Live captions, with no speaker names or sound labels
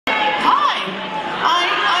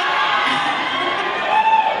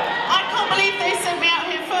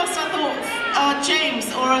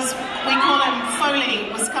we call him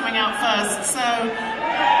Foley, was coming out first. So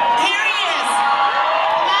here he is,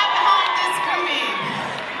 the man behind this movie.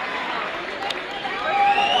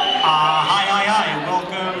 Hi.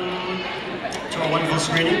 Welcome to a wonderful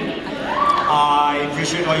screening. I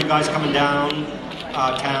appreciate all you guys coming down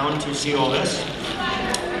town to see all this.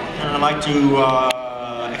 And I'd like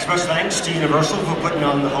to express thanks to Universal for putting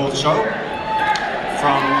on the whole show.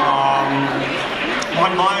 From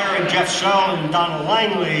Ron Meyer and Jeff Shell and Donald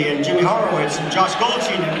Langley and Jimmy Horowitz and Josh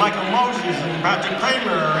Goldstein and Michael Moses and Patrick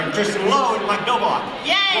Kramer and Kristen Lowe and Mike Noblock.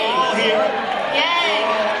 Yay! We're all here. Yay!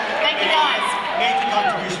 Thank you guys. Made the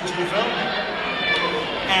contribution to the film.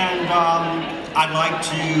 And I'd like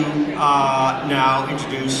to now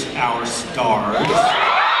introduce our stars.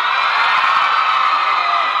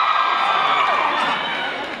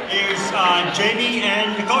 Here's Jamie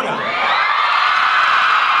and Dakota.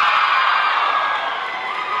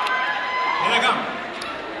 Here they come.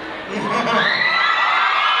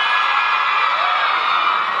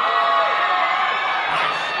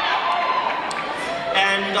 Nice.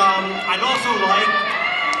 And I'd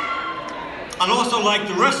also like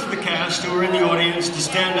the rest of the cast who are in the audience to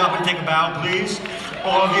stand up and take a bow, please.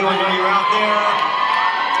 All of you, I know you're out there.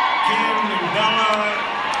 Kim and Bella,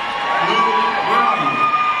 Lou, where are you?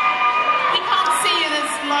 We can't see you,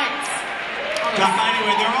 there's lights.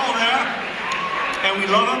 Anyway, they're all there, and we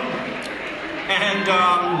love them. And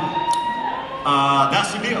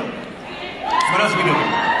that's the deal. What else are we doing?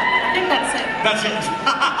 I think that's it. That's it.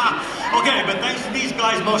 Okay, but thanks to these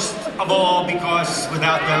guys most of all, because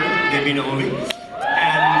without them, there'd be no movie.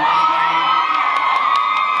 And I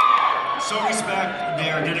so respect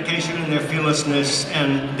their dedication and their fearlessness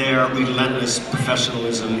and their relentless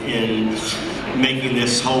professionalism in making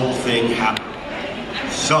this whole thing happen.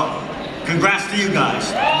 So, congrats to you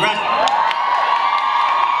guys. Congrats.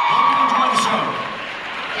 Hope you enjoy the show.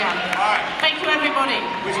 Yeah. All right. Thank you, everybody.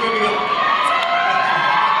 Which way we go?